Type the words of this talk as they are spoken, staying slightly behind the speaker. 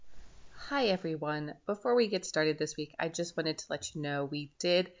Hi everyone. Before we get started this week, I just wanted to let you know we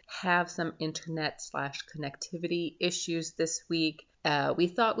did have some internet/connectivity issues this week. We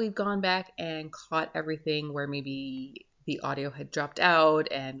thought we'd gone back and caught everything where maybe the audio had dropped out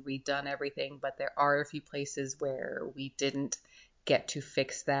and redone everything, but there are a few places where we didn't get to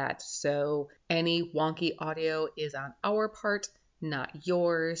fix that. So any wonky audio is on our part, not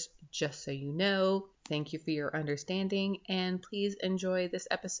yours, just so you know. Thank you for your understanding, and please enjoy this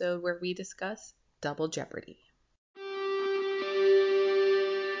episode where we discuss Double Jeopardy.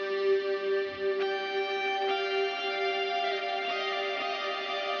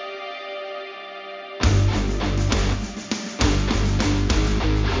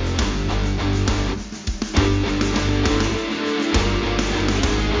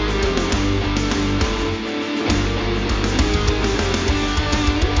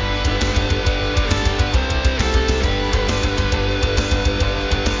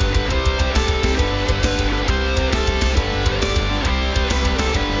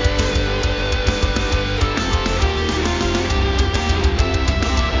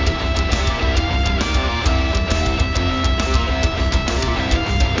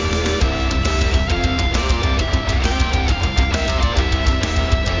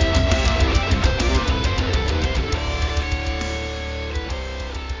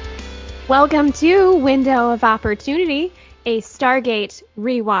 Welcome to Window of Opportunity, a Stargate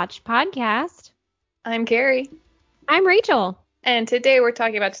rewatch podcast. I'm Carrie. I'm Rachel. And today we're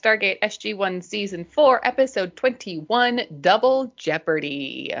talking about Stargate SG1 Season 4, Episode 21, Double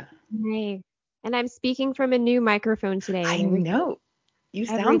Jeopardy. Hey. And I'm speaking from a new microphone today. I know. You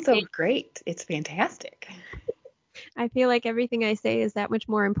sound so great. It's fantastic. I feel like everything I say is that much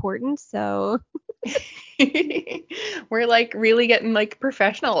more important, so... We're like really getting like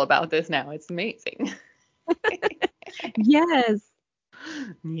professional about this now. It's amazing. Yes.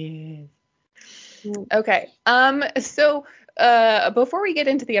 Yes. Okay. So before we get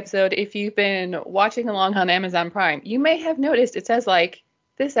into the episode, if you've been watching along on Amazon Prime, you may have noticed it says like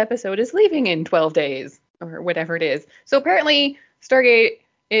this episode is leaving in 12 days or whatever it is. So apparently Stargate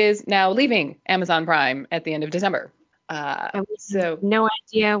is now leaving Amazon Prime at the end of December. So no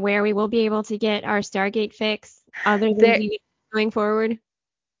idea where we will be able to get our Stargate fix other than DVD going forward.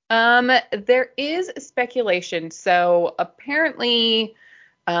 There is speculation. So apparently,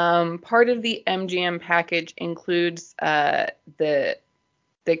 part of the MGM package includes the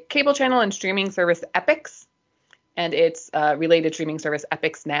cable channel and streaming service Epix, and its related streaming service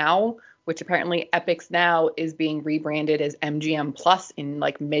Epix Now, which apparently Epix Now is being rebranded as MGM Plus in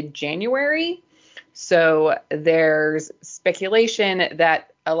like mid-January. So there's speculation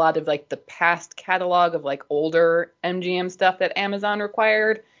that a lot of like the past catalog of like older MGM stuff that Amazon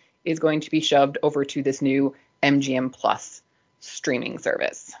required is going to be shoved over to this new MGM Plus streaming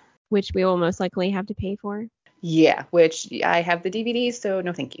service. Which we will most likely have to pay for. Yeah, which I have the DVDs, so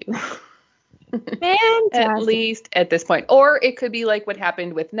no thank you. Fantastic. At least at this point. Or it could be like what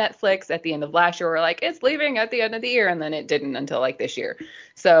happened with Netflix at the end of last year, where like it's leaving at the end of the year, and then it didn't until like this year.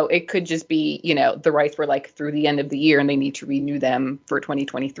 So it could just be, you know, the rights were like through the end of the year and they need to renew them for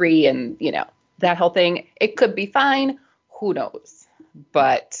 2023, and you know, that whole thing. It could be fine. Who knows?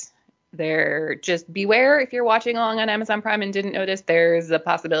 But just beware if you're watching along on Amazon Prime and didn't notice, there's a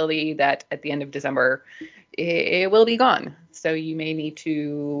possibility that at the end of December it will be gone. So you may need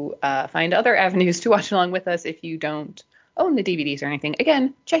to find other avenues to watch along with us if you don't own the DVDs or anything.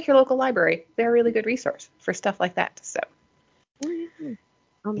 Again, check your local library. They're a really good resource for stuff like that. So,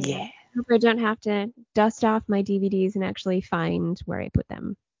 yeah. I hope I don't have to dust off my DVDs and actually find where I put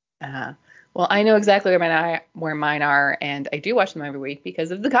them. Well, I know exactly where mine are, and I do watch them every week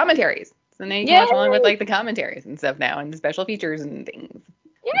because of the commentaries. So now you can watch along with like the commentaries and stuff now, and the special features and things.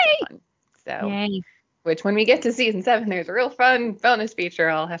 Yay! So, Yay. Which when we get to season 7, there's a real fun bonus feature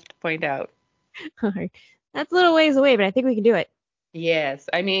I'll have to point out. That's a little ways away, but I think we can do it. Yes.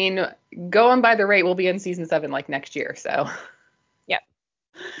 I mean, going by the rate, we'll be in season 7 like next year. So. Yep.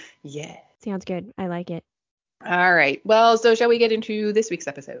 Yeah. Sounds good. I like it. All right. Well, so shall we get into this week's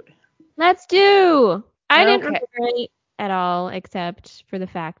episode? Let's do. I didn't remember it at all, except for the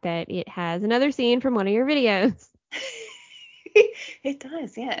fact that it has another scene from one of your videos. It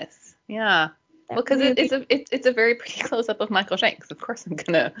does. Yes. Yeah. Well, because it's a very pretty close up of Michael Shanks. Of course, I'm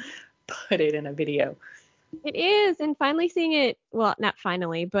gonna put it in a video. It is, and finally seeing it. Well, not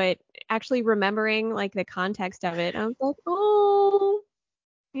finally, but actually remembering like the context of it. I was like, oh,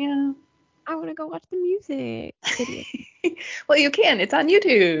 yeah, I want to go watch the music video. Well, you can. It's on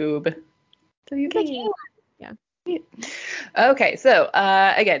YouTube, so you can. Yeah. Okay, so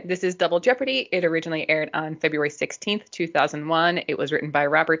again, this is Double Jeopardy. It originally aired on February 16th, 2001. It was written by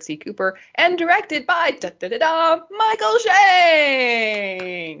Robert C. Cooper and directed by Michael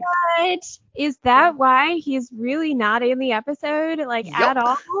Shanks. What? Is that why he's really not in the episode, like, at Yup.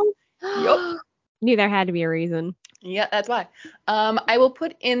 all? Yup. Knew there had to be a reason. Yeah, that's why. I will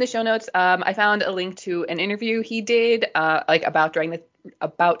put in the show notes. I found a link to an interview he did, like about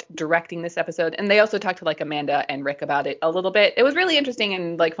directing this episode, and they also talked to like Amanda and Rick about it a little bit. It was really interesting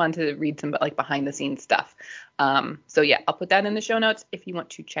and like fun to read some like behind the scenes stuff. So yeah, I'll put that in the show notes if you want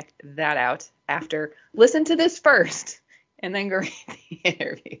to check that out after. Listen to this first, and then go read the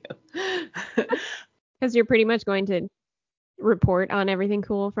interview. Because you're pretty much going to report on everything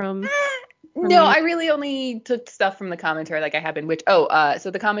cool from No, the I really only took stuff from the commentary like I have been,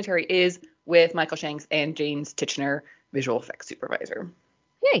 so the commentary is with Michael Shanks and James Titchener, visual effects supervisor.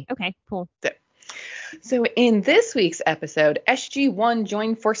 Yay. Okay, cool. So in this week's episode, SG1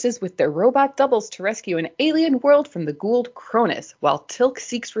 join forces with their robot doubles to rescue an alien world from the Gould Cronus, while Tilk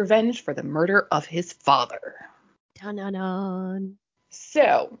seeks revenge for the murder of his father. Dun dun dun.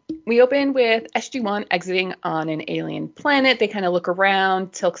 So we open with SG1 exiting on an alien planet. They kind of look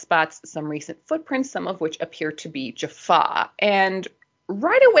around. Tilk spots some recent footprints, some of which appear to be Jaffa. And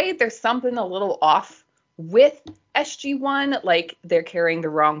right away, there's something a little off with SG1. Like they're carrying the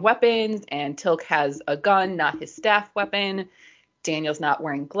wrong weapons, and Tilk has a gun, not his staff weapon. Daniel's not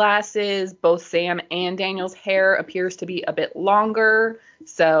wearing glasses. Both Sam and Daniel's hair appears to be a bit longer.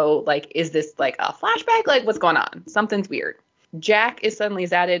 So, like, is this like a flashback? Like, what's going on? Something's weird. Jack is suddenly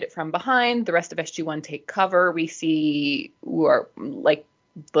zadded from behind. The rest of SG1 take cover. We see who are like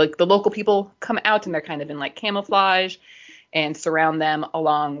the local people come out, and they're kind of in like camouflage and surround them,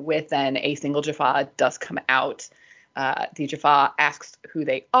 along with then a single Jaffa does come out. The Jaffa asks who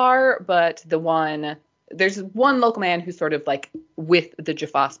they are, but there's one local man who's sort of like with the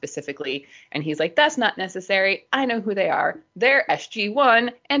Jaffa specifically, and he's like, that's not necessary. I know who they are. They're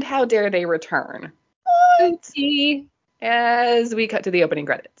SG1, and how dare they return? What? Oopsie. As we cut to the opening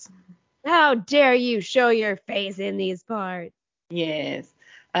credits. How dare you show your face in these parts? Yes.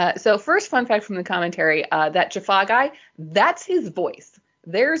 So first fun fact from the commentary, that Jaffa guy, that's his voice.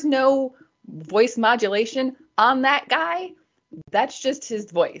 There's no voice modulation on that guy. That's just his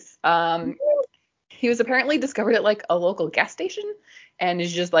voice. He was apparently discovered at like a local gas station and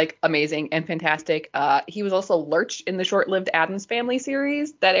is just like amazing and fantastic. He was also Lurch in the short-lived Addams Family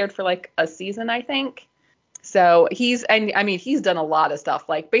series that aired for like a season, I think. So he's done a lot of stuff,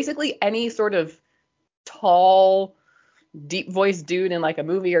 like basically any sort of tall, deep voiced dude in like a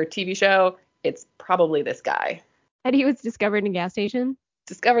movie or TV show. It's probably this guy. And he was discovered in a gas station.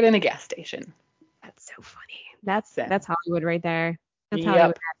 Discovered in a gas station. That's so funny. That's Hollywood right there. That's Yep.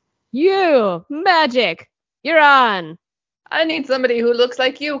 Hollywood. You, magic, you're on. I need somebody who looks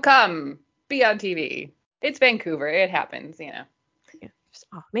like you. Come, be on TV. It's Vancouver. It happens, you know.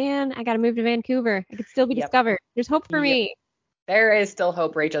 Oh man, I gotta move to Vancouver. I could still be discovered. There's hope for me. There is still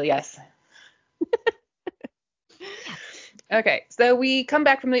hope, Rachel. Yes. Okay, so we come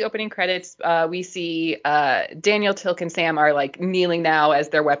back from the opening credits. We see Daniel, Tilk, and Sam are like kneeling now as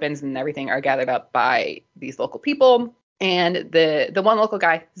their weapons and everything are gathered up by these local people. And the one local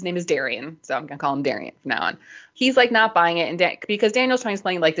guy, his name is Darian, so I'm gonna call him Darian from now on. He's like not buying it, and because Daniel's trying to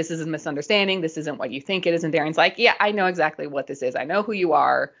explain like this is a misunderstanding, this isn't what you think it is, and Darian's like, yeah, I know exactly what this is. I know who you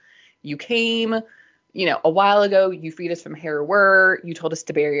are. You came, a while ago. You freed us from Harrower. You told us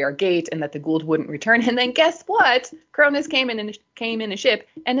to bury our gate and that the Gould wouldn't return. And then guess what? Cronus came in a ship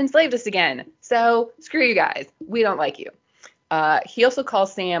and enslaved us again. So screw you guys. We don't like you. He also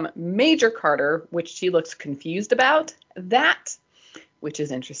calls Sam Major Carter, which she looks confused about that, which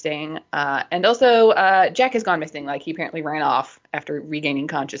is interesting. And also, Jack has gone missing. Like, he apparently ran off after regaining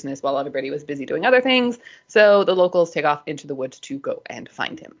consciousness while everybody was busy doing other things. So the locals take off into the woods to go and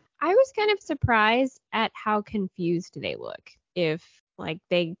find him. I was kind of surprised at how confused they look. If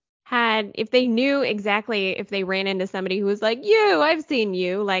they knew exactly, if they ran into somebody who was like, I've seen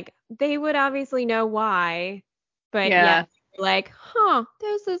you, like, they would obviously know why. But yeah, like,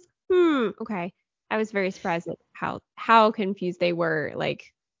 there's this, okay. I was very surprised at how confused they were.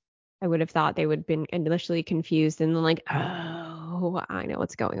 Like, I would have thought they would have been initially confused and then like, oh, I know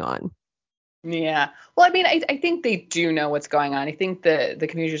what's going on. Yeah. Well, I mean, I think they do know what's going on. I think the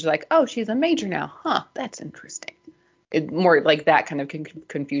confusion's like, oh, she's a major now. Huh, that's interesting. More like that kind of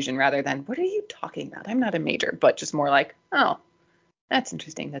confusion rather than, what are you talking about? I'm not a major, but just more like, oh, that's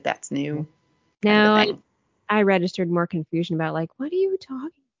interesting that's new. No, I registered more confusion about like, what are you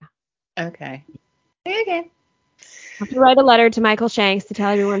talking about? Okay. I have to write a letter to Michael Shanks to tell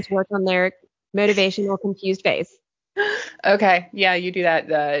everyone to work on their Motivational confused face. Okay. Yeah, you do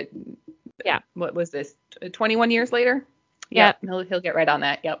that. Yeah. What was this? 21 years later? Yep. He'll get right on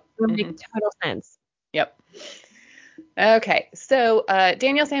that. Yep. It would make total sense. Yep. Okay, so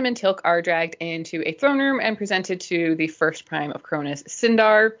Daniel, Sam, and Tilk are dragged into a throne room and presented to the first prime of Cronus,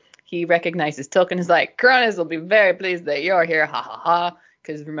 Sindar. He recognizes Tilk and is like, Cronus will be very pleased that you're here, ha ha ha.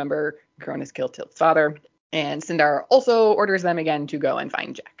 Because remember, Cronus killed Tilk's father. And Sindar also orders them again to go and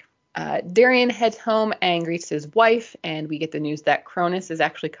find Jack. Darian heads home and greets his wife, and we get the news that Cronus is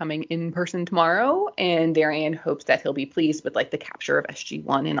actually coming in person tomorrow, and Darian hopes that he'll be pleased with like the capture of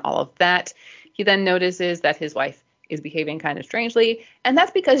SG1 and all of that. He then notices that his wife is behaving kind of strangely, and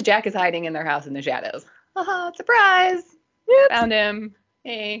that's because Jack is hiding in their house in the shadows. Haha, surprise! Oops. Found him.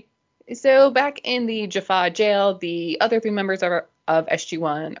 Hey. So back in the Jaffa jail, the other three members of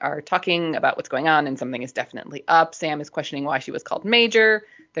SG1 are talking about what's going on, and something is definitely up. Sam is questioning why she was called Major.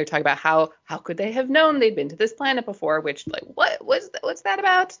 They're talking about how could they have known they'd been to this planet before, which like what's that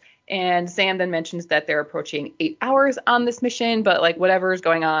about? And Sam then mentions that they're approaching 8 hours on this mission, but like whatever is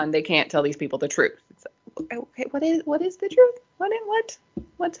going on, they can't tell these people the truth. It's like, okay, what is the truth?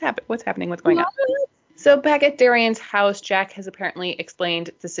 What's happening? What's going on? So back at Darian's house, Jack has apparently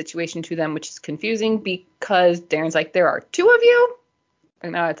explained the situation to them, which is confusing because Darian's like, there are two of you?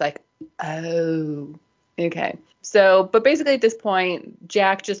 And now it's like, oh, okay. So, but basically at this point,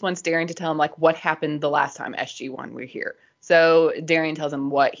 Jack just wants Darian to tell him like what happened the last time SG1 were here. So Darian tells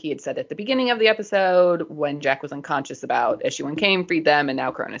him what he had said at the beginning of the episode when Jack was unconscious about SG1 came, freed them, and now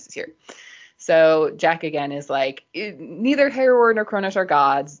Cronus is here. So Jack again is like, neither Heror nor Cronus are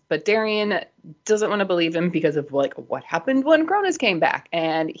gods, but Darian doesn't want to believe him because of like what happened when Cronus came back.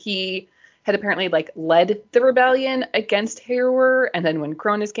 And he had apparently like led the rebellion against Heror. And then when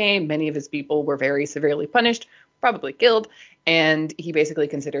Cronus came, many of his people were very severely punished, probably killed. And he basically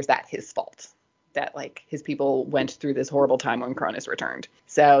considers that his fault, that like his people went through this horrible time when Cronus returned.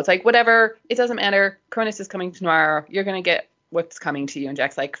 So it's like, whatever, it doesn't matter. Cronus is coming tomorrow. You're going to get what's coming to you. And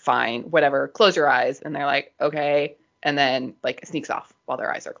Jack's like, fine, whatever, close your eyes. And they're like, okay. And then like sneaks off while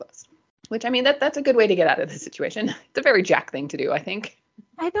their eyes are closed. Which, I mean, that's a good way to get out of this situation. It's a very Jack thing to do, I think.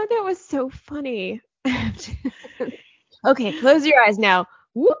 I thought that was so funny. Okay, close your eyes now.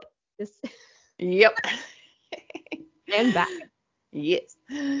 Whoop. Yep. And back. Yes.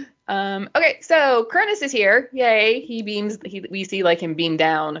 Okay, so Cronus is here. Yay. He beams. We see like him beam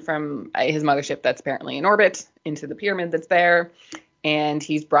down from his mothership that's apparently in orbit into the pyramid that's there. And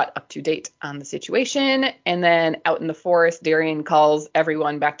he's brought up to date on the situation. And then out in the forest, Darian calls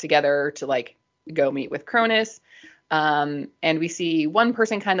everyone back together to like go meet with Cronus. And we see one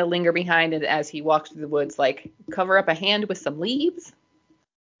person kind of linger behind, and as he walks through the woods, like cover up a hand with some leaves.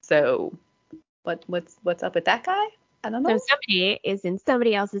 So what's up with that guy? I don't know. So somebody is in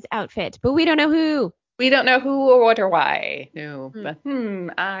somebody else's outfit, but we don't know who. We don't know who or what or why. No, but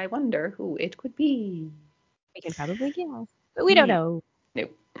I wonder who it could be. We can probably guess, but we don't know. No.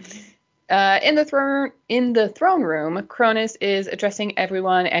 In the throne room, Cronus is addressing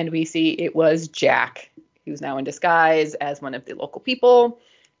everyone, and we see it was Jack, who's now in disguise as one of the local people,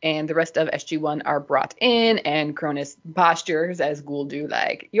 and the rest of SG1 are brought in, and Cronus postures as Ghoul do,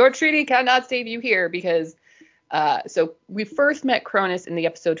 like, your treaty cannot save you here, because so we first met Cronus in the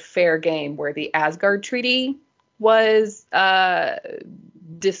episode Fair Game, where the Asgard Treaty was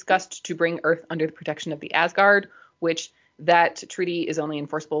discussed to bring Earth under the protection of the Asgard, which that treaty is only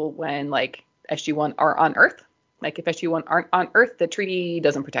enforceable when like SG1 are on Earth. Like if SG1 aren't on Earth, the treaty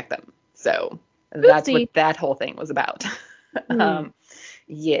doesn't protect them. So that's what that whole thing was about.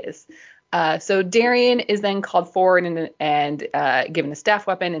 Yes. So Darian is then called forward and given a staff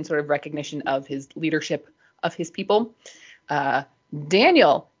weapon in sort of recognition of his leadership of his people.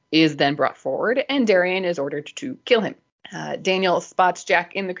 Daniel is then brought forward, and Darian is ordered to kill him. Daniel spots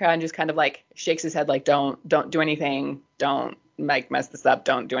Jack in the crowd and just kind of like shakes his head like, don't do anything. Don't like mess this up.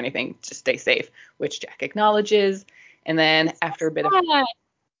 Don't do anything. Just stay safe, which Jack acknowledges. And then after a bit of,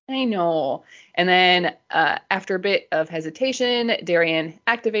 I know. And then after a bit of hesitation, Darian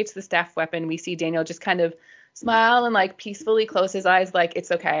activates the staff weapon. We see Daniel just kind of smile and like peacefully close his eyes like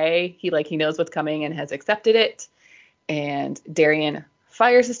it's okay. He knows what's coming and has accepted it. And Darian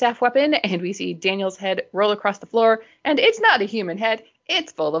fires the staff weapon, and we see Daniel's head roll across the floor, and it's not a human head,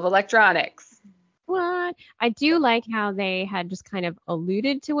 it's full of electronics. What? I do like how they had just kind of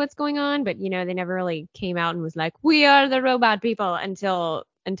alluded to what's going on, but, they never really came out and was like, we are the robot people until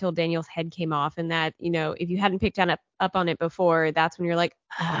Daniel's head came off, and that, if you hadn't picked up on it before, that's when you're like,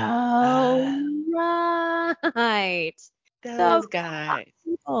 oh, right. Those guys.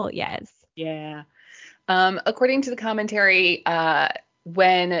 People, yes. Yeah. According to the commentary,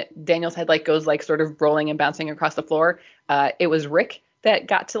 when Daniel's head like goes like sort of rolling and bouncing across the floor, it was Rick that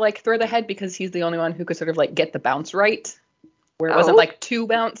got to like throw the head because he's the only one who could sort of like get the bounce right, where it wasn't like too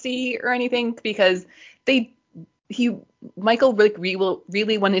bouncy or anything, because Michael like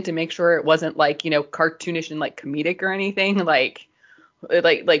really wanted to make sure it wasn't like, cartoonish and like comedic or anything, like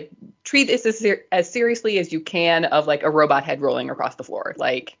treat this as seriously as you can of like a robot head rolling across the floor,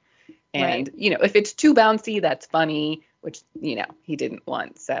 like. And, Right. if it's too bouncy, that's funny, which, he didn't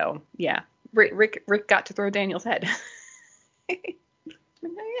want. So, yeah, Rick got to throw Daniel's head.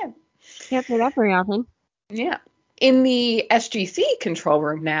 Yeah. Can't say that very often. Yeah. In the SGC control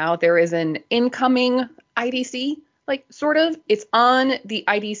room now, there is an incoming IDC, like sort of. It's on the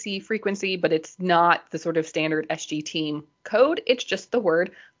IDC frequency, but it's not the sort of standard SG team code. It's just the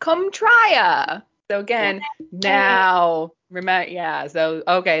word "Comtria." So again, now remember, yeah. So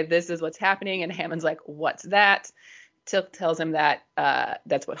okay, this is what's happening, and Hammond's like, "What's that?" Tilk tells him that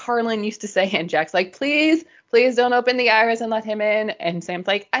that's what Harlan used to say, and Jack's like, "Please, please don't open the iris and let him in." And Sam's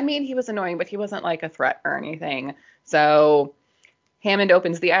like, "I mean, he was annoying, but he wasn't like a threat or anything." So Hammond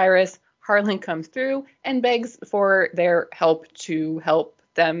opens the iris. Harlan comes through and begs for their help to help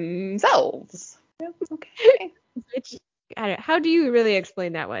themselves. Yeah, okay. Which, I don't, how do you really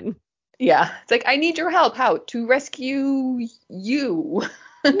explain that one? Yeah, it's like, I need your help. How? To rescue you.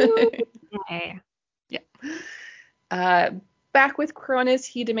 Okay. Yeah. Back with Cronus,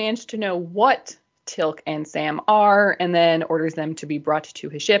 he demands to know what Tilk and Sam are, and then orders them to be brought to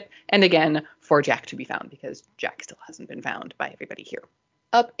his ship, and again, for Jack to be found, because Jack still hasn't been found by everybody here.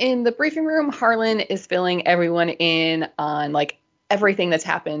 Up in the briefing room, Harlan is filling everyone in on like everything that's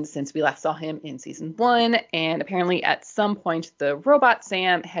happened since we last saw him in season 1, and apparently at some point the robot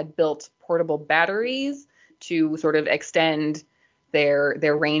Sam had built portable batteries to sort of extend their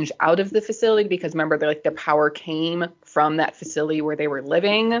range out of the facility, because remember, their power came from that facility where they were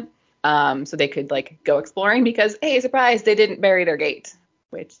living, so they could like go exploring, because hey, surprise, they didn't bury their gate,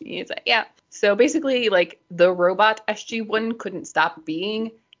 which is like, yeah. So basically, like, the robot SG1 couldn't stop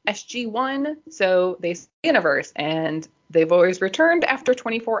being SG1, so they saved the universe, and they've always returned after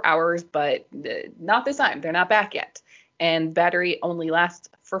 24 hours, but not this time. They're not back yet. And battery only lasts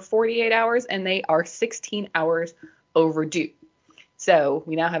for 48 hours, and they are 16 hours overdue. So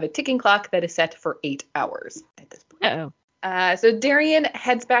we now have a ticking clock that is set for 8 hours at this point. Uh-oh. So Darian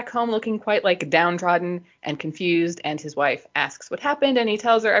heads back home looking quite like downtrodden and confused, and his wife asks what happened, and he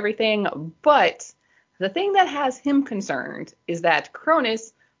tells her everything. But the thing that has him concerned is that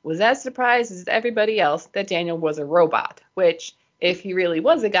Cronus was as surprised as everybody else that Daniel was a robot, which, if he really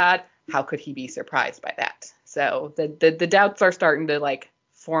was a god, how could he be surprised by that? So the doubts are starting to like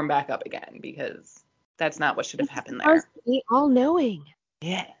form back up again, because that's not what should have happened there. Be all-knowing.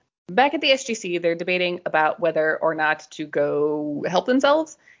 Yeah. Back at the SGC, they're debating about whether or not to go help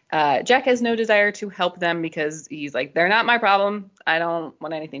themselves. Jack has no desire to help them because he's like, they're not my problem. I don't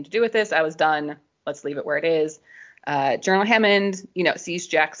want anything to do with this. I was done. Let's leave it where it is. General Hammond, sees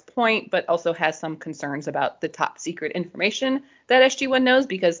Jack's point, but also has some concerns about the top secret information that SG1 knows,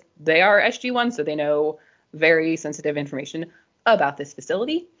 because they are SG1, so they know very sensitive information about this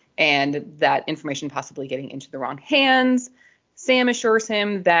facility, and that information possibly getting into the wrong hands. Sam assures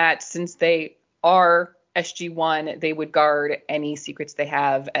him that since they are SG1, they would guard any secrets they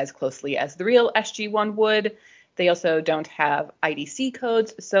have as closely as the real SG1 would. They also don't have IDC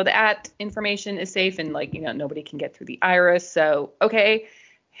codes, so that information is safe, and nobody can get through the iris. So, okay,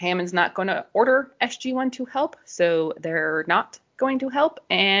 Hammond's not going to order SG1 to help, so they're not going to help.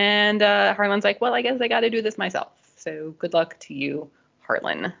 And Harlan's like, well, I guess I got to do this myself. So good luck to you,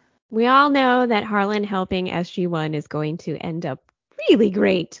 Harlan. We all know that Harlan helping SG1 is going to end up really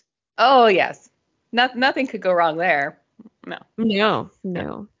great. Oh, yes. Nothing could go wrong there. No.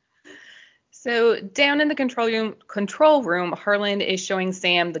 So down in the control room, Harlan is showing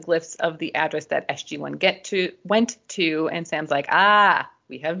Sam the glyphs of the address that SG1 went to, and Sam's like,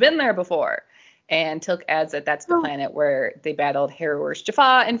 we have been there before. And Tilk adds that that's the planet where they battled Harrower's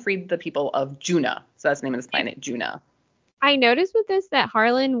Jaffa and freed the people of Juna. So that's the name of this planet, Juna. I noticed with this that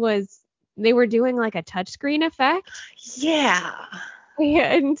Harlan they were doing like a touchscreen effect. Yeah.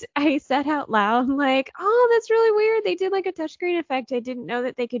 And I said out loud, I'm like, oh, that's really weird. They did like a touchscreen effect. I didn't know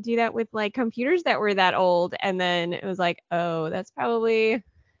that they could do that with like computers that were that old. And then it was like, oh, that's probably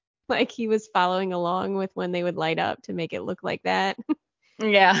like he was following along with when they would light up to make it look like that.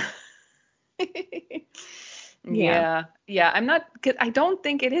 Yeah. Yeah. Yeah. Cause I don't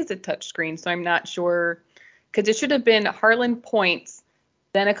think it is a touchscreen, so I'm not sure. Because it should have been Harlan points,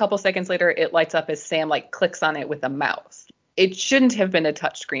 then a couple seconds later it lights up as Sam like clicks on it with a mouse. It shouldn't have been a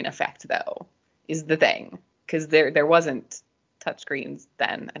touchscreen effect, though, is the thing, because there wasn't touchscreens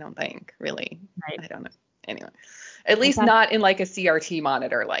then, I don't think, really. Right. I don't know. Anyway, at least not in like a CRT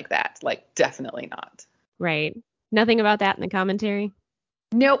monitor like that. Like, definitely not. Right. Nothing about that in the commentary?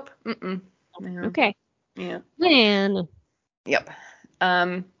 Nope. Mm-mm. No. Okay. Yeah. Man. Yep.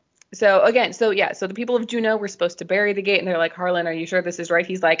 So the people of Juneau were supposed to bury the gate, and they're like, Harlan, are you sure this is right?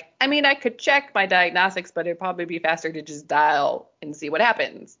 He's like, I mean, I could check my diagnostics, but it'd probably be faster to just dial and see what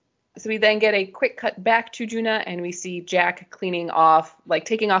happens. So we then get a quick cut back to Juneau, and we see Jack taking off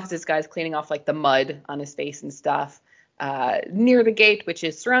his disguise, cleaning off like the mud on his face and stuff, near the gate, which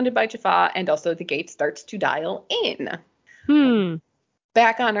is surrounded by Jaffa, and also the gate starts to dial in.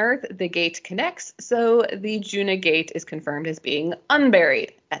 Back on Earth, the gate connects, so the Juneau gate is confirmed as being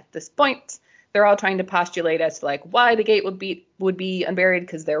unburied. At this point, they're all trying to postulate as to like why the gate would be unburied,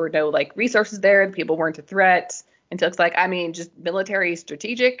 because there were no like resources there, the people weren't a threat. And Tilk's like, I mean, just military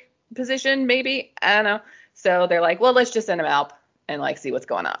strategic position, maybe, I don't know. So they're like, well, let's just send a Malp and like see what's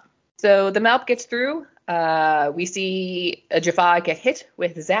going on. So the Malp gets through. We see a Jaffa get hit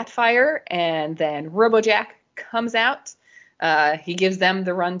with Zat fire, and then Robojack comes out. He gives them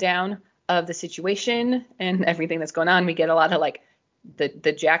the rundown of the situation and everything that's going on. We get a lot of like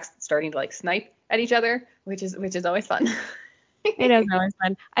the Jacks starting to like snipe at each other, which is always fun. It is always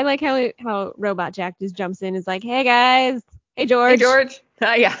fun. I like how Robot Jack just jumps in and is like, hey guys, hey George. Hey George.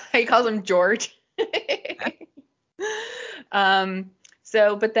 Yeah, he calls him George.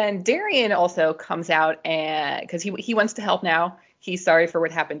 But then Darian also comes out, and because he wants to help now. He's sorry for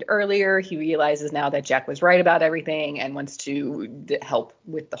what happened earlier. He realizes now that Jack was right about everything and wants to help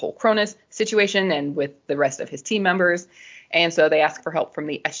with the whole Cronus situation and with the rest of his team members. And so they ask for help from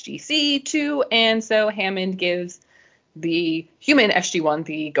the SGC too. And so Hammond gives the human SG1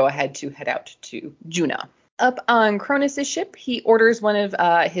 the go-ahead to head out to Juneau. Up on Cronus' ship, he orders one of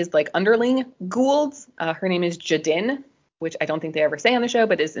his like underling Goulds. Her name is Jadin, which I don't think they ever say on the show,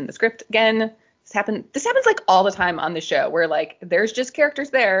 but is in the script again. This happens like all the time on the show, where like there's just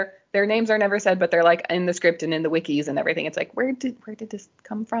characters there, their names are never said, but they're like in the script and in the wikis and everything. It's like, where did this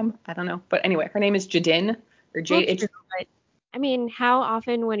come from? I don't know. But anyway, her name is Jadin or J. But, I mean, how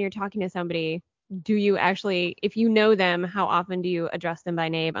often when you're talking to somebody do you actually, if you know them, how often do you address them by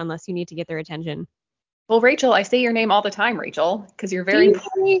name unless you need to get their attention? Well, Rachel, I say your name all the time, Rachel, because you're very.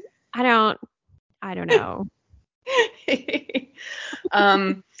 I don't know.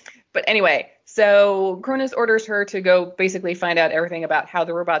 But anyway, so Cronus orders her to go basically find out everything about how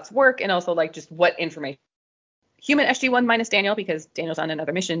the robots work and also like just what information. Human SG1 minus Daniel, because Daniel's on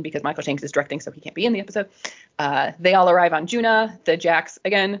another mission because Michael Shanks is directing, so he can't be in the episode. They all arrive on Juneau. The Jacks,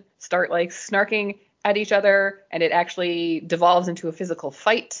 again, start like snarking at each other, and it actually devolves into a physical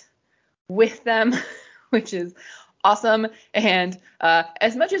fight with them, which is awesome. And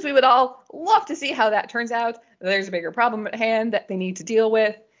as much as we would all love to see how that turns out, there's a bigger problem at hand that they need to deal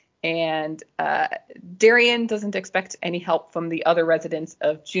with. And Darian doesn't expect any help from the other residents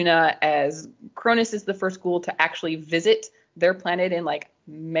of Juneau, as Cronus is the first ghoul to actually visit their planet in like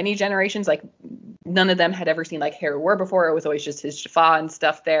many generations. Like none of them had ever seen like Harry War before. It was always just his Jaffa and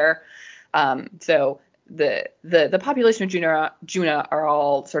stuff there. So the population of Juneau are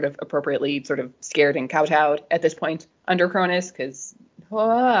all sort of appropriately sort of scared and kowtowed at this point under Cronus, because he's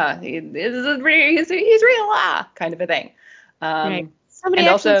real kind of a thing. Right.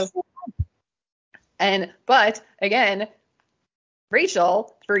 But again,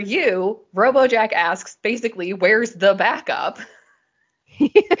 Rachel, for you, Robojack asks basically, where's the backup?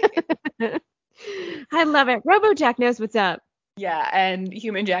 I love it. Robojack knows what's up. Yeah, and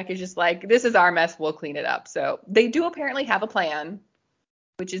Human Jack is just like, this is our mess, we'll clean it up. So they do apparently have a plan,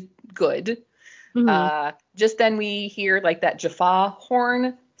 which is good. Mm-hmm. Just then we hear like that Jaffa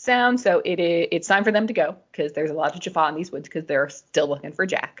horn sound, so it's time for them to go, because there's a lot of Jaffa in these woods, because they're still looking for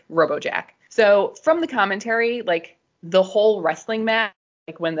Robojack. So from the commentary, like the whole wrestling match,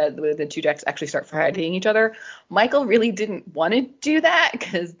 like when the two Jacks actually start fighting each other, Michael really didn't want to do that,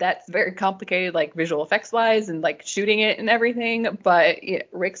 because that's very complicated, like visual effects wise, and like shooting it and everything. But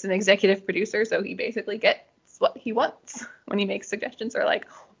Rick's an executive producer, so he basically gets what he wants when he makes suggestions. Or like,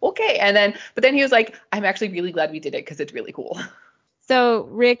 okay, but then he was like, I'm actually really glad we did it because it's really cool. So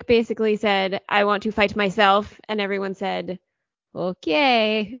Rick basically said, I want to fight myself, and everyone said,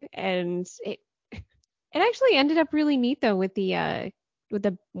 okay. And it actually ended up really neat though with the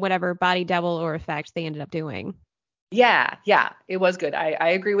whatever body double or effect they ended up doing. Yeah, it was good. I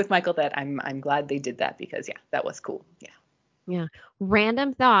agree with Michael that I'm glad they did that, because that was cool. Yeah.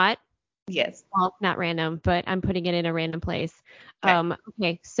 Random thought. Yes. Well, not random, but I'm putting it in a random place.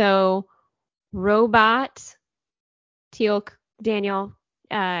 Okay. So Robot, Teal'c, Daniel,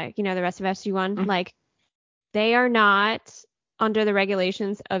 the rest of SG1, like they are not under the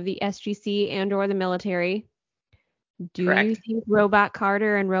regulations of the SGC and or the military. Do you Correct. think Robot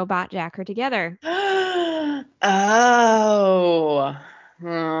Carter and Robot Jack are together? Oh.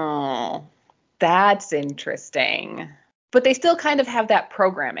 Oh. That's interesting. But they still kind of have that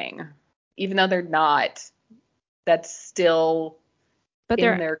programming, even though they're not. That's still But in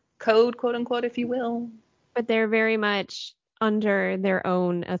they're their code, quote unquote, if you will. but they're very much under their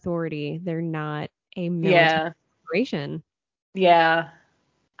own authority. They're not a military Yeah. corporation. Yeah.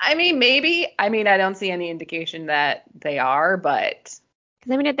 I mean, maybe. I mean, I don't see any indication that they are, but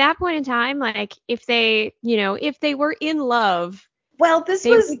Because I mean, at that point in time, like if they, if they were in love, well,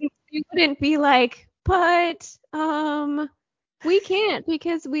 they wouldn't be like, but we can't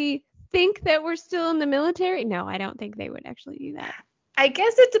because we think that we're still in the military. No, I don't think they would actually do that. I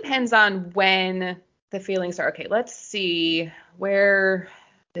guess it depends on when the feelings are. Okay, let's see where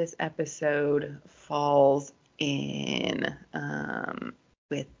this episode falls in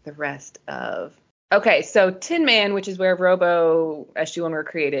with the rest of. Okay, so Tin Man, which is where Robo SG1 were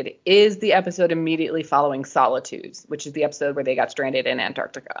created, is the episode immediately following Solitudes, which is the episode where they got stranded in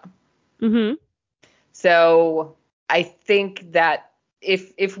Antarctica. Mm-hmm. So I think that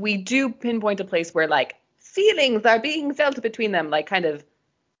if we do pinpoint a place where like feelings are being felt between them, like kind of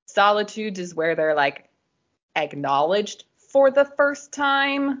Solitudes is where they're like acknowledged for the first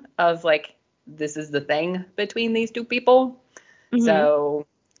time of like this is the thing between these two people. Mm-hmm. So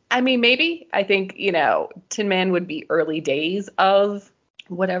I mean maybe I think Tin Man would be early days of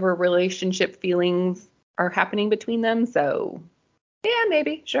whatever relationship feelings are happening between them. So yeah,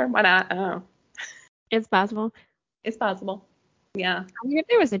 maybe sure, why not? I don't know. It's possible. It's possible. Yeah. I mean, if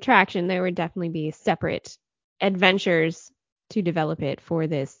there was attraction, there would definitely be separate adventures to develop it for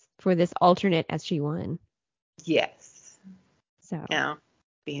this alternate SG1. Yes. So Yeah.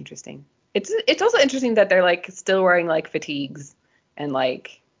 Be interesting. It's also interesting that they're like still wearing like fatigues and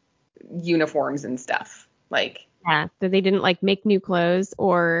like uniforms and stuff. Like yeah, that they didn't like make new clothes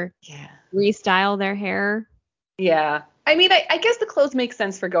or yeah. restyle their hair. Yeah. I mean, I guess the clothes make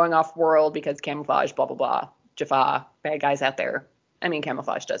sense for going off world because camouflage, blah blah blah. Jaffa, bad guys out there. I mean,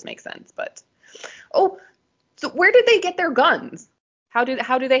 camouflage does make sense, but oh, so where did they get their guns? How do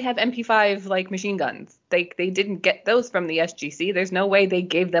they have MP5 like machine guns? They didn't get those from the SGC. There's no way they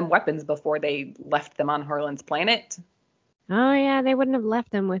gave them weapons before they left them on Harlan's planet. Oh yeah, they wouldn't have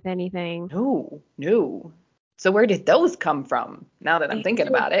left them with anything. No, no. So where did those come from? Now that They I'm had thinking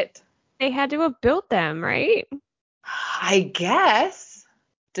to have, about it, they had to have built them, right? I guess.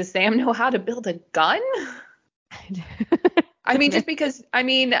 Does Sam know how to build a gun? I mean, just because, I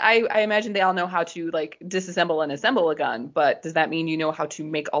mean, I imagine they all know how to like disassemble and assemble a gun, but does that mean you know how to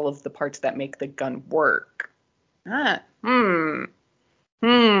make all of the parts that make the gun work? Ah, hmm.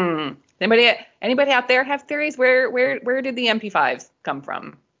 Anybody out there have theories? Where did the MP5s come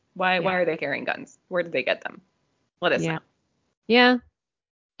from? Why Yeah. are they carrying guns? Where did they get them? Let us Yeah. know. Yeah.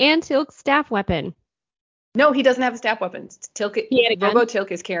 And Tilk's staff weapon. No, he doesn't have a staff weapon. He had a gun. Robo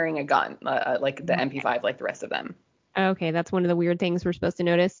Tilk is carrying a gun, like the Okay. MP5, like the rest of them. Okay, that's one of the weird things we're supposed to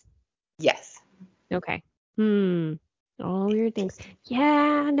notice. Yes. Okay. All weird things.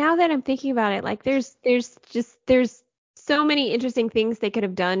 Yeah, now that I'm thinking about it, like there's so many interesting things they could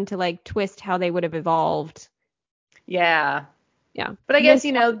have done to like twist how they would have evolved. Yeah. Yeah. But I guess,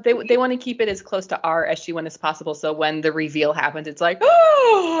 This they want to keep it as close to our SG1 as possible. So when the reveal happens, it's like,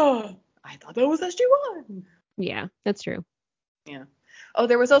 oh, I thought that was SG1. yeah, that's true. Yeah. Oh,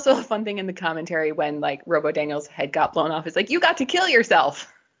 there was also a fun thing in the commentary when like Robo Daniel's head got blown off. It's like, you got to kill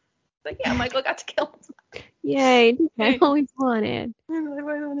yourself. It's like, yeah, Michael got to kill himself. Yay, I Hey, always wanted. that's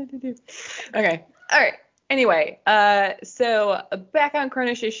what I wanted to do. Okay. All right. Anyway, so back on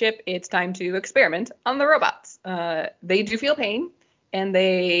Cronish's ship, it's time to experiment on the robots. They do feel pain, and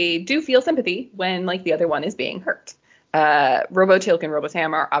they do feel sympathy when like the other one is being hurt. Robotilk and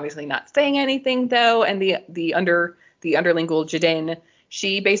Robosam are obviously not saying anything though, and the underlingual Jadin,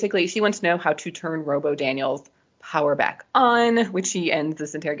 she wants to know how to turn Robo Daniel's power back on, which she ends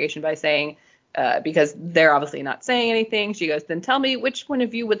this interrogation by saying, because they're obviously not saying anything. She goes, then tell me which one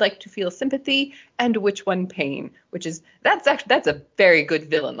of you would like to feel sympathy and which one pain, that's a very good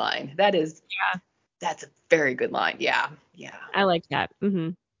villain line. Yeah, That's a very good line. Yeah. Yeah. I like that.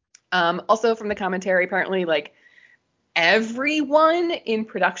 Also from the commentary, apparently like everyone in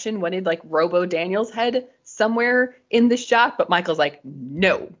production wanted like Robo Daniel's head somewhere in the shot, but Michael's like,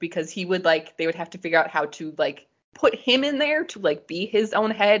 no, because they would have to figure out how to like put him in there to like be his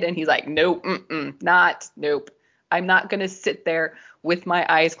own head. And he's like, nope, nope. I'm not going to sit there with my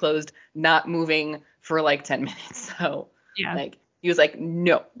eyes closed, not moving for like 10 minutes. So Yeah. like, he was like,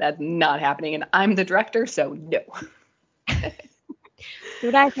 no, that's not happening. And I'm the director, so no.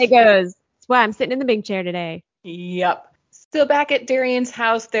 What I say goes. That's why I'm sitting in the big chair today. Yep. So back at Darian's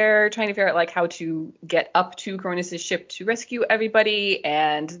house, they're trying to figure out like how to get up to Cronus's ship to rescue everybody.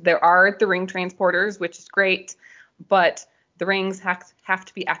 And there are the ring transporters, which is great, but the rings have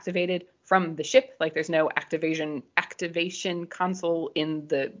to be activated from the ship. Like there's no activation console in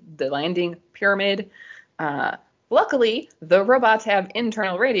the landing pyramid. Luckily, the robots have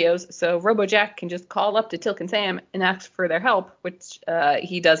internal radios, so RoboJack can just call up to Tilk and Sam and ask for their help, which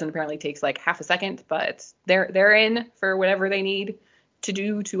he does and apparently takes like half a second, but they're in for whatever they need to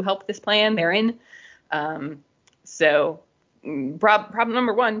do to help this plan. They're in. So problem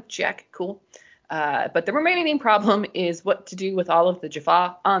number one, check, cool. But the remaining problem is what to do with all of the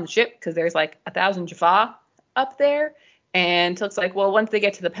Jaffa on the ship, because there's like 1,000 Jaffa up there. And Tilk's like, well, once they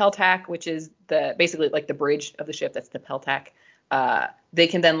get to the Peltac, which is basically like the bridge of the ship, that's the Peltac, they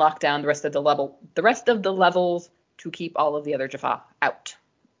can then lock down the rest of the levels to keep all of the other Jaffa out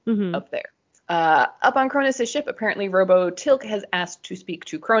up there. Up on Cronus' ship, apparently Robo Tilk has asked to speak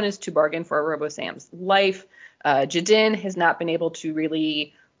to Cronus to bargain for Robo Sam's life. Jadin has not been able to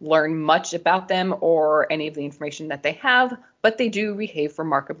really learn much about them or any of the information that they have, but they do behave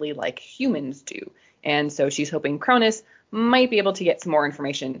remarkably like humans do. And so she's hoping Cronus might be able to get some more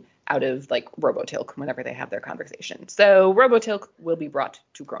information out of like Robotilk whenever they have their conversation. So Robotilk will be brought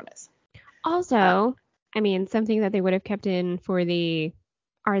to Cronus. Also, I mean, something that they would have kept in for the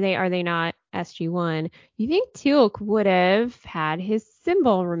are they not SG1, you think Teal'c would have had his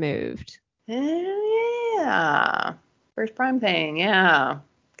symbol removed? Yeah. First prime thing, yeah.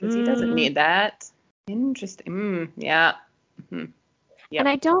 Because he doesn't need that. Interesting. Yeah. Mm-hmm. Yep. And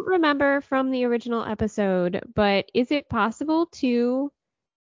I don't remember from the original episode, but is it possible to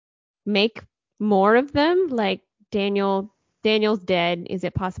make more of them? Like Daniel's dead. Is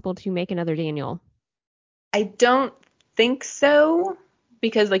it possible to make another Daniel? I don't think so,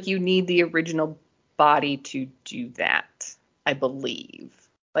 because like you need the original body to do that, I believe.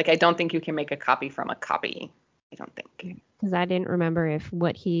 Like I don't think you can make a copy from a copy. I don't think. Because I didn't remember if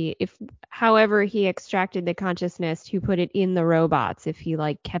however he extracted the consciousness to put it in the robots, if he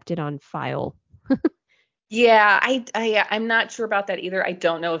like kept it on file. Yeah, I'm not sure about that either. I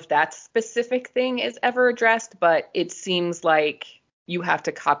don't know if that specific thing is ever addressed, but it seems like you have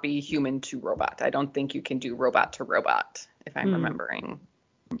to copy human to robot. I don't think you can do robot to robot, if I'm remembering.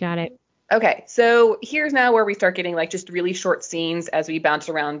 Got it. Okay, so here's now where we start getting like just really short scenes as we bounce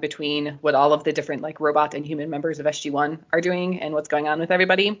around between what all of the different like robot and human members of SG1 are doing and what's going on with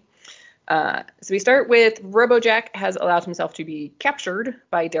everybody. So we start with RoboJack has allowed himself to be captured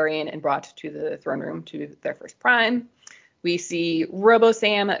by Darian and brought to the throne room to their first prime. We see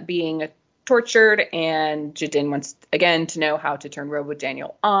RoboSam being tortured, and Jadin wants again to know how to turn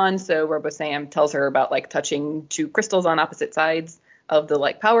RoboDaniel on. So RoboSam tells her about like touching two crystals on opposite sides of the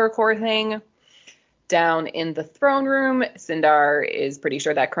like power core thing. Down in the throne room, Sindar is pretty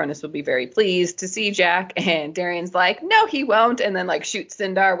sure that Cronus will be very pleased to see Jack, and Darian's like, no, he won't, and then like shoots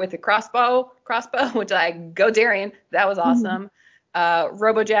Sindar with a crossbow, which I go Darian, that was awesome.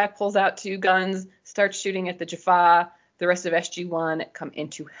 RoboJack pulls out two guns, starts shooting at the Jaffa. The rest of SG1 come in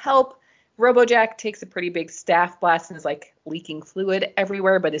to help. RoboJack takes a pretty big staff blast and is like leaking fluid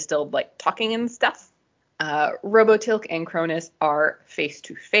everywhere, but is still like talking and stuff. Robotilk and Cronus are face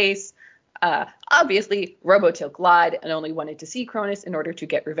to face. Obviously, Robotilk lied and only wanted to see Cronus in order to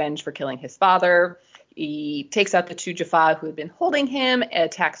get revenge for killing his father. He takes out the two Jaffa who had been holding him,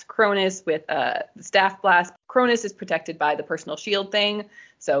 attacks Cronus with the staff blast. Cronus is protected by the personal shield thing,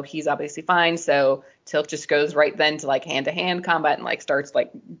 so he's obviously fine. So Tilk just goes right then to like hand-to-hand combat and like starts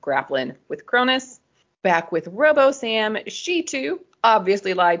like grappling with Cronus. Back with RoboSam, she too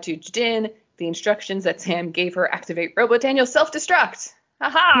obviously lied to Jadin. The instructions that Sam gave her activate RoboDaniel self-destruct.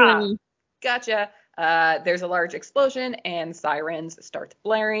 Haha! Gotcha. There's a large explosion and sirens start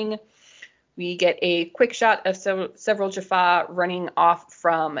blaring. We get a quick shot of several Jaffa running off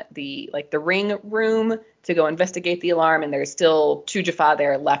from the ring room to go investigate the alarm, and there's still two Jaffa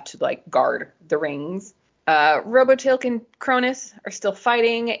there left to like guard the rings. Robotilk and Cronus are still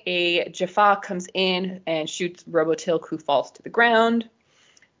fighting. A Jaffa comes in and shoots Robotilk, who falls to the ground.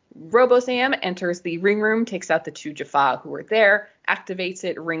 RoboSam enters the ring room, takes out the two Jaffa who are there, activates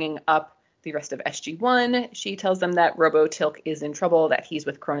it, ringing up the rest of SG1. She tells them that Robotilk is in trouble, that he's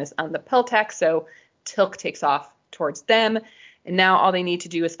with Cronus on the Peltac, so Tilk takes off towards them. And now all they need to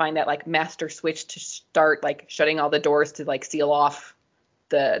do is find that like master switch to start like shutting all the doors to like seal off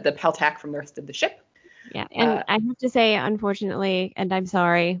the Peltac from the rest of the ship. Yeah, and I have to say, unfortunately, and I'm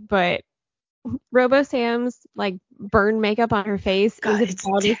sorry, but RoboSam's like burn makeup on her face is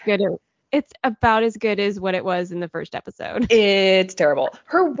about as good It's about as good as what it was in the first episode. It's terrible.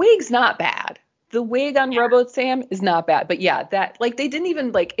 Her wig's not bad. The wig on Robo Sam is not bad. But yeah, that like they didn't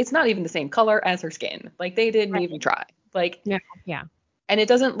even like it's not even the same color as her skin. Like they didn't Right. even try. Like No, yeah. and it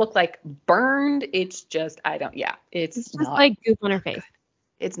doesn't look like burned. It's just it's It's just not like goop on her face.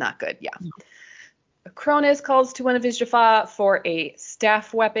 it's not good. Yeah. No. Cronus calls to one of his Jaffa for a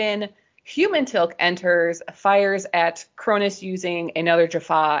staff weapon. Human Tilk enters, fires at Cronus using another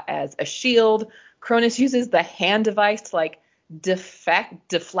Jaffa as a shield. Cronus uses the hand device to like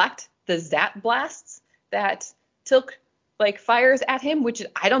deflect the Zat blasts that Tilk like fires at him, which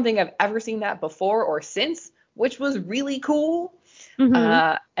I don't think I've ever seen that before or since, which was really cool.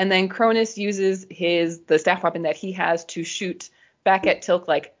 Mm-hmm. And then Cronus uses the staff weapon that he has to shoot back at Tilk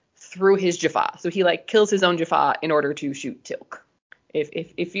like through his Jaffa. So he like kills his own Jaffa in order to shoot Tilk.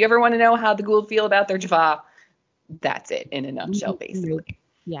 If you ever want to know how the Gould feel about their Jaffa, that's it in a nutshell, basically.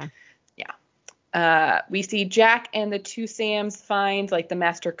 Yeah. Yeah. We see Jack and the two Sams find like the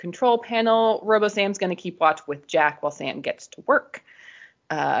master control panel. Robo Sam's going to keep watch with Jack while Sam gets to work.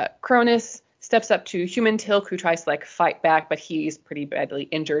 Cronus steps up to Human Tilk, who tries to like fight back, but he's pretty badly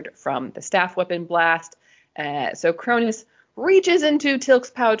injured from the staff weapon blast. So Cronus reaches into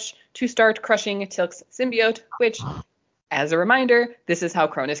Tilk's pouch to start crushing Tilk's symbiote, which, as a reminder, this is how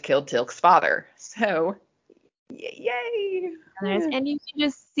Cronus killed Tilk's father. So, yay! And you can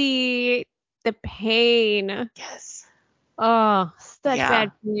just see the pain. Yes. Oh, such Yeah.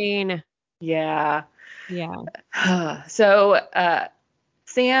 bad pain. Yeah. Yeah. So,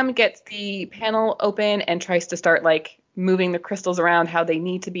 Sam gets the panel open and tries to start like moving the crystals around how they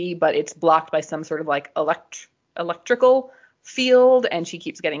need to be, but it's blocked by some sort of like electrical field, and she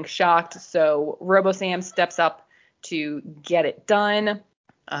keeps getting shocked. So Robo Sam steps up to get it done.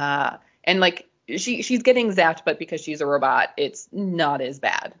 And like she's getting zapped, but because she's a robot, it's not as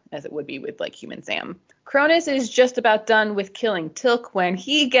bad as it would be with like human Sam. Cronus is just about done with killing Tilk when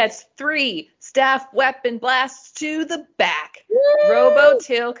he gets 3 staff weapon blasts to the back. Woo! Robo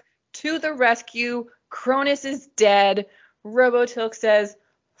Tilk to the rescue. Cronus is dead. Robo Tilk says,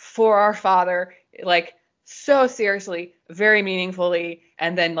 "For our father," like so seriously, very meaningfully,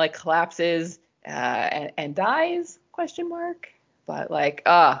 and then like collapses and dies? Question mark. But like,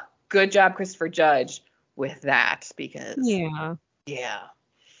 good job, Christopher Judge, with that because Yeah.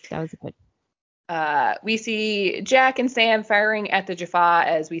 That was good. we see Jack and Sam firing at the Jaffa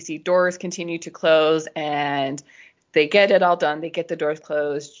as we see doors continue to close, and they get it all done. They get the doors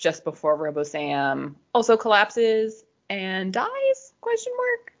closed just before Robo Sam also collapses and dies? Question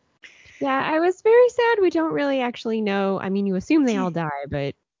mark. Yeah, I was very sad. We don't really actually know. I mean, you assume they all die,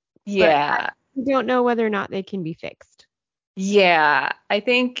 but Yeah. we don't know whether or not they can be fixed. Yeah, I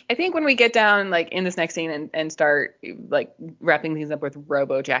think when we get down like in this next scene and start like wrapping things up with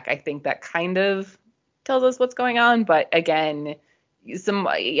RoboJack, I think that kind of tells us what's going on. But again,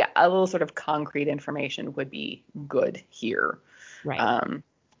 a little sort of concrete information would be good here. Right.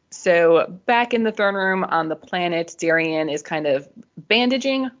 So back in the throne room on the planet, Darian is kind of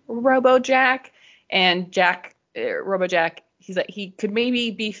bandaging RoboJack, and RoboJack, he's like he could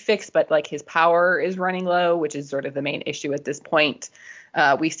maybe be fixed, but like his power is running low, which is sort of the main issue at this point.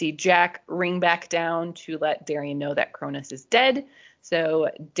 We see Jack ring back down to let Darian know that Cronus is dead. So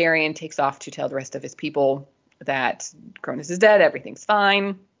Darian takes off to tell the rest of his people that Cronus is dead, everything's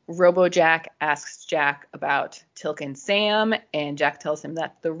fine. RoboJack asks Jack about Tilk and Sam, and Jack tells him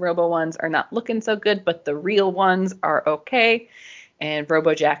that the Robo ones are not looking so good, but the real ones are okay. And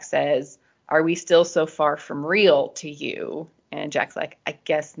RoboJack says, "Are we still so far from real to you?" And Jack's like, "I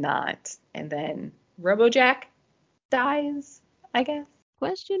guess not." And then RoboJack dies, I guess.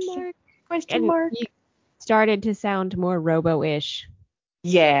 Question mark. Question mark. He started to sound more Robo-ish.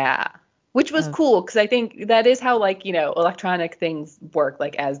 Yeah. Which was cool, because I think that is how, like, electronic things work.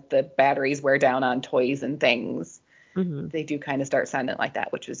 Like, as the batteries wear down on toys and things, they do kind of start sounding like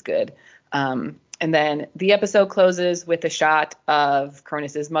that, which was good. And then the episode closes with a shot of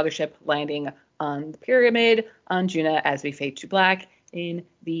Cronus's mothership landing on the pyramid on Juna as we fade to black in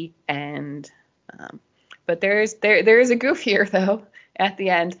the end. But there is a goof here, though, at the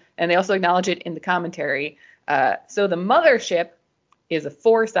end, and they also acknowledge it in the commentary. So the mothership is a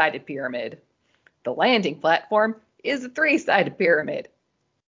 4-sided pyramid. The landing platform is a 3-sided pyramid.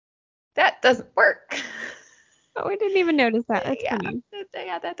 That doesn't work. Oh, I didn't even notice that. That's funny.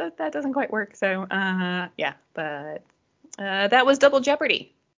 That doesn't quite work. So, but that was Double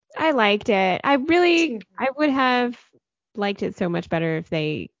Jeopardy. I liked it. I would have liked it so much better if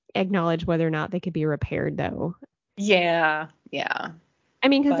they acknowledged whether or not they could be repaired, though. Yeah. I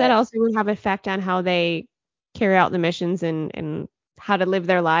mean, because that also would have effect on how they carry out the missions and how to live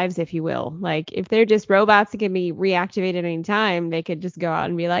their lives, if you will. Like, if they're just robots that can be reactivated any time, they could just go out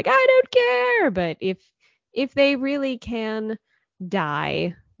and be like, I don't care. But if they really can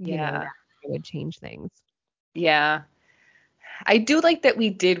die, Yeah. that would change things. Yeah. I do like that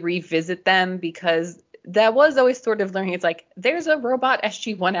we did revisit them because that was always sort of learning. It's like, there's a robot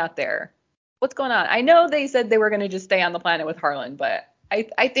SG1 out there. What's going on? I know they said they were going to just stay on the planet with Harlan, but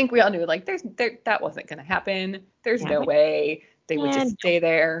I think we all knew like that wasn't going to happen. There's Yeah, no way they would just stay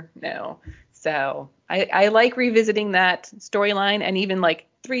there. No. So I like revisiting that storyline, and even like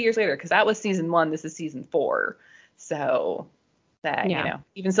 3 years later, because that was season 1, this is season 4. So that, yeah.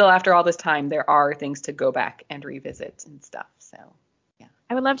 even still after all this time, there are things to go back and revisit and stuff. So yeah.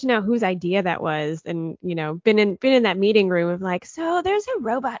 I would love to know whose idea that was, and been in that meeting room of like, so there's a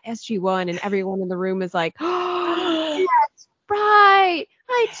robot SG1, and everyone in the room is like, oh, yes, right,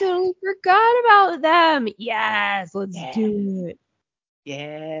 I totally forgot about them. Yes, let's do it.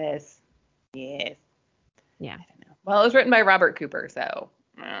 Yes. Yes. Yeah, I don't know. Well, it was written by Robert Cooper, so.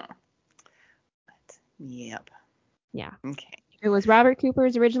 But, yep. yeah. Okay. If it was Robert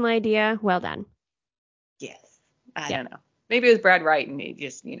Cooper's original idea, well done. Yes. I Yeah, don't know. Maybe it was Brad Wright and he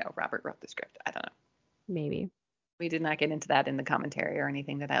just, Robert wrote the script. I don't know. maybe. We did not get into that in the commentary or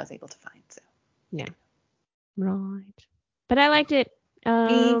anything that I was able to find. So. Yeah, right. But I liked it.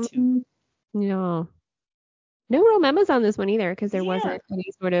 Me too. No, no real memos on this one either, because there Yeah. wasn't any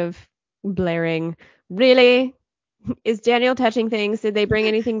sort of blaring. Really? Is Daniel touching things? Did they bring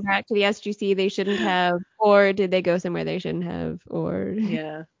anything back to the SGC they shouldn't have? Or did they go somewhere they shouldn't have? Or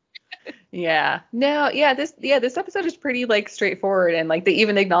Yeah. Yeah. No, this episode is pretty like straightforward, and like they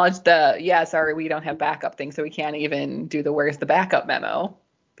even acknowledged sorry, we don't have backup thing, so we can't even do the where's the backup memo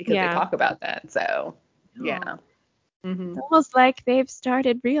because they yeah. talk about that. So, Oh, yeah. Hmm. it's almost like they've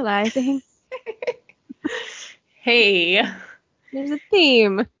started realizing Hey, there's a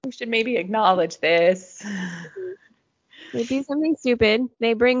theme. we should maybe acknowledge this. They do something stupid.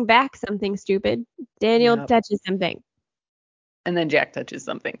 They bring back something stupid. Daniel Yep. touches something. And then Jack touches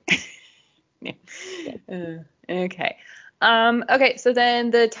something. Yeah. Yeah. Okay. Okay, so then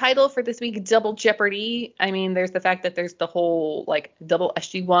the title for this week, Double Jeopardy. I mean, there's the fact that there's the whole like double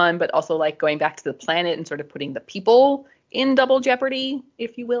SG1, but also like going back to the planet and sort of putting the people in double jeopardy,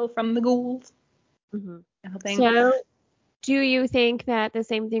 if you will, from the ghouls. hmm Kind of thing. So, do you think that the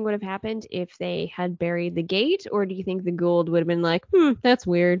same thing would have happened if they had buried the gate, or do you think the Gould would have been like, that's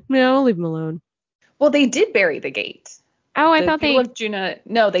weird. No, I'll leave him alone. Well, they did bury the gate. Oh, I The thought people they. of Juna,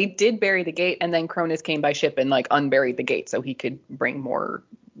 no, they did bury the gate, and then Cronus came by ship and like unburied the gate so he could bring more,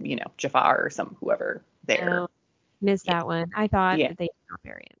 Jafar or whoever there. Oh, missed Yeah. that one. I thought Yeah. that they did not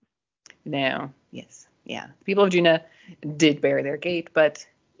bury it. No. Yes. Yeah. The people of Juna did bury their gate, but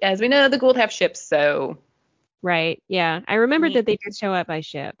as we know, the Gould have ships, so Right. Yeah. I remembered yeah. that they did show up by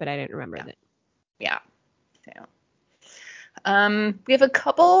ship, but I didn't remember that. Yeah. So, we have a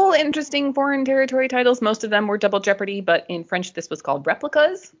couple interesting foreign territory titles. Most of them were Double Jeopardy, but in French this was called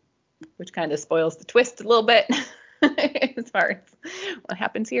Replicas, which kind of spoils the twist a little bit as far as what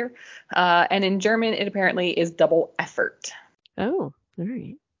happens here. And in German, it apparently is Double Effort. Oh, all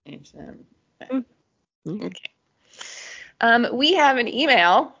right. It's, Mm, okay. okay. We have an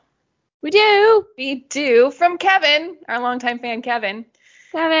email. We do. We do from Kevin, our longtime fan Kevin,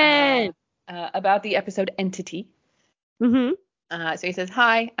 7. about the episode Entity. Mm-hmm. So he says,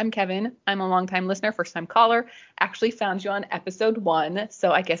 "Hi, I'm Kevin. I'm a longtime listener, first time caller. Actually found you on episode 1,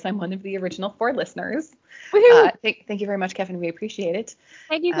 so I guess I'm one of the original 4 listeners. Woohoo. Thank you very much, Kevin. We appreciate it.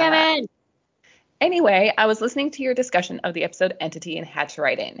 Thank you, Uh, Kevin. Anyway, I was listening to your discussion of the episode Entity and had to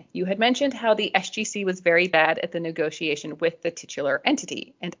write in. You had mentioned how the SGC was very bad at the negotiation with the titular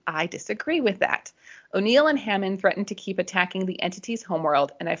entity, and I disagree with that. O'Neill and Hammond threatened to keep attacking the entity's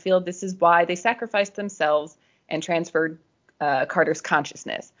homeworld, and I feel this is why they sacrificed themselves and transferred Carter's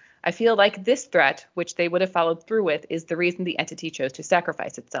consciousness. I feel like this threat, which they would have followed through with, is the reason the entity chose to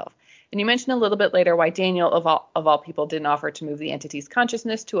sacrifice itself. And you mentioned a little bit later why Daniel, of all people, didn't offer to move the entity's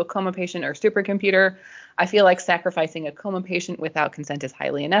consciousness to a coma patient or supercomputer. I feel like sacrificing a coma patient without consent is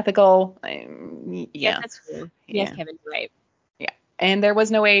highly unethical. Yes, Yeah. that's true. Yeah. Yes, Kevin, you're right. Yeah. And there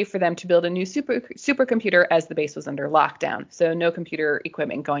was no way for them to build a new supercomputer as the base was under lockdown, so no computer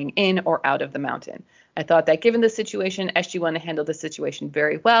equipment going in or out of the mountain. I thought that given the situation, SG1 handled the situation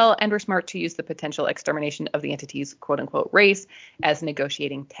very well and were smart to use the potential extermination of the entity's quote-unquote race as a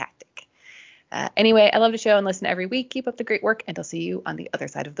negotiating tactic. Anyway, I love the show and listen every week. Keep up the great work, and I'll see you on the other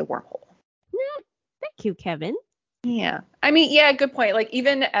side of the wormhole. Thank you, Kevin. Yeah. I mean, yeah, good point. Like,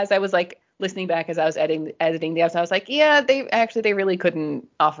 even as I was like listening back as I was editing the episode, I was like, yeah, they really couldn't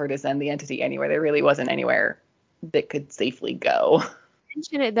offer to send the entity anywhere. There really wasn't anywhere that could safely go.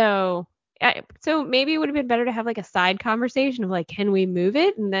 Mention it though. So maybe it would have been better to have like a side conversation of like, can we move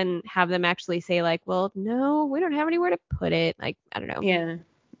it? And then have them actually say like, well, no, we don't have anywhere to put it. Like, I don't know. Yeah.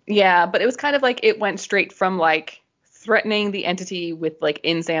 Yeah, but it was kind of like it went straight from like threatening the entity with like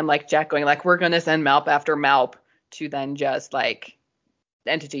in Sam, like Jack going like, we're going to send Malp after Malp, to then just like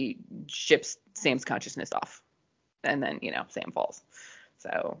the entity ships Sam's consciousness off. And then, Sam falls.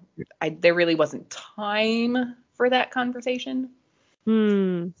 So there really wasn't time for that conversation.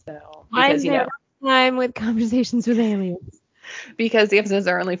 So Why because, is there time with conversations with aliens? because the episodes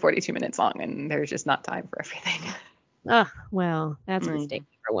are only 42 minutes long and there's just not time for everything. Well, that's a mistake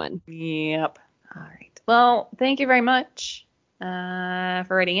for one. Yep. All right. Well, thank you very much for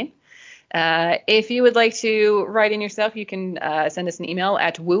writing in. If you would like to write in yourself, you can send us an email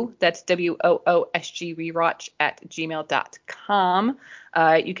at woo, that's WOOSG @gmail.com.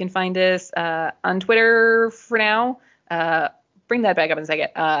 You can find us on Twitter for now. Bring that back up in a second.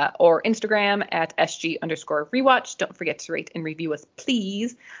 Or Instagram at SG_rewatch. Don't forget to rate and review us,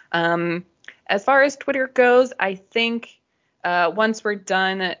 please. As far as Twitter goes, I think once we're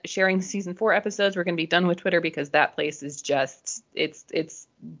done sharing season 4 episodes, we're going to be done with Twitter because that place is just it's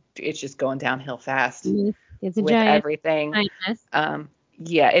just going downhill fast. It's a with giant everything. mess.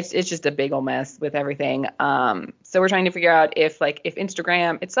 Yeah, it's just a big old mess with everything. So we're trying to figure out if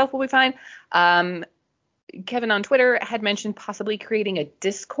Instagram itself will be fine. Kevin on Twitter had mentioned possibly creating a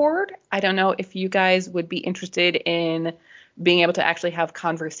Discord. I don't know if you guys would be interested in being able to actually have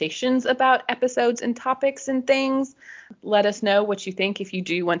conversations about episodes and topics and things. Let us know what you think if you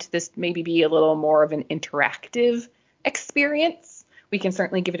do want this maybe be a little more of an interactive experience. We can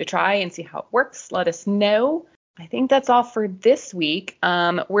certainly give it a try and see how it works. Let us know. I think that's all for this week.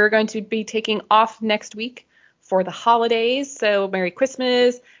 We're going to be taking off next week for the holidays. So Merry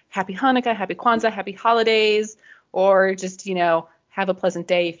Christmas, Happy Hanukkah, Happy Kwanzaa, Happy Holidays, or just, have a pleasant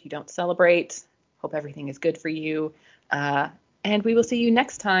day if you don't celebrate. Hope everything is good for you. And we will see you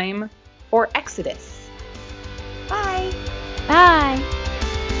next time for Exodus. Bye. Bye.